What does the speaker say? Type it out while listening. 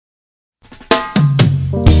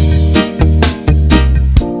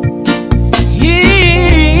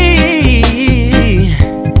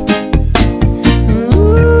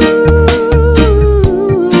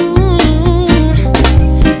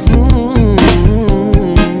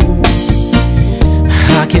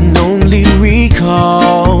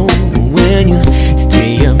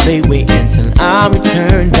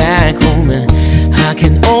returned back home, and I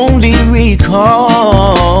can only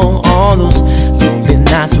recall all those lonely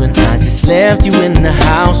nights when I just left you in the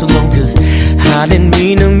house alone. Cause I didn't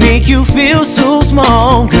mean to make you feel so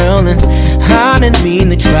small, girl, and I didn't mean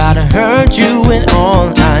to try to hurt you at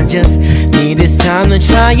all. I just need this time to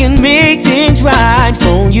try and make things right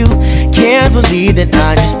for you. Can't believe that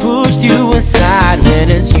I just pushed you aside when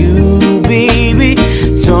it's you, baby,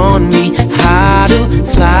 taught me how to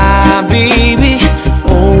fly, baby.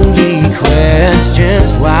 Only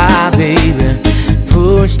questions why, baby,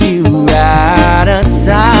 pushed you right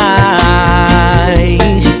aside.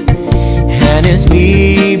 And it's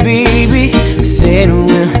me, baby, said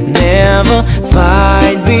we'll never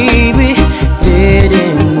fight, baby.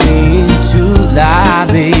 Didn't mean to lie,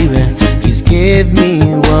 baby. Please give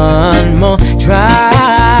me one more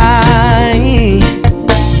try.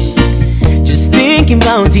 Just thinking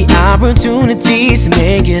about the opportunities to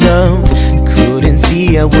make it up. Couldn't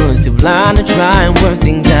see I was too blind to try and work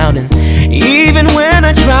things out. And even when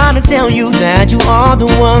I try to tell you that you are the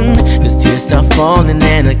one, the tears start falling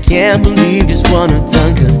and I can't believe just what I've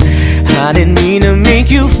done. Cause I didn't mean to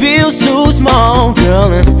make you feel so small,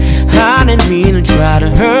 girl, and I didn't mean to try to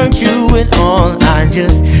hurt you at all. I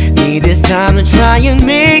just need this time to try and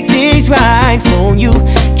make things right for you.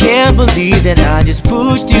 Can't believe that I just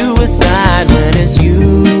pushed you aside when it's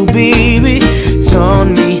you, baby, taught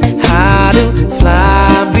me how to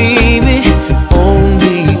fly, baby.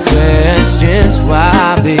 Only questions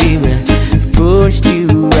why, baby, pushed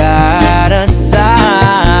you right aside.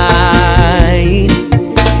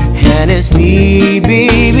 And it's me,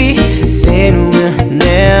 baby, said we'll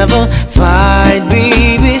never fight,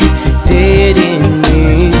 baby. Didn't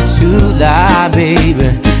mean to lie,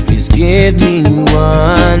 baby. Please give me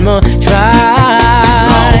one more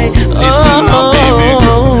try. Listen up,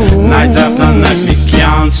 baby. Night after night, we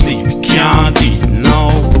can't sleep, can't eat. No,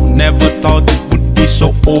 never thought it would be so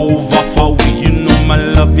over for we. You know my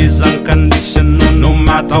love is unconditional, no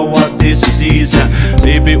matter what this season.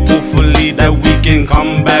 Baby, hopefully that we can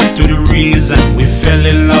come back to the reason we fell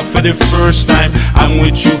in love for the first time. I'm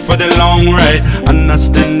with you for the long ride.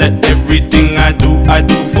 Understand that everything I do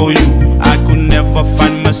for you. I could never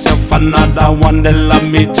find myself another one that love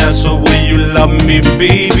me just the way you love me,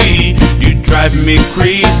 baby. You drive me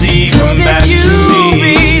crazy, come back to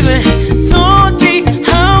me, baby.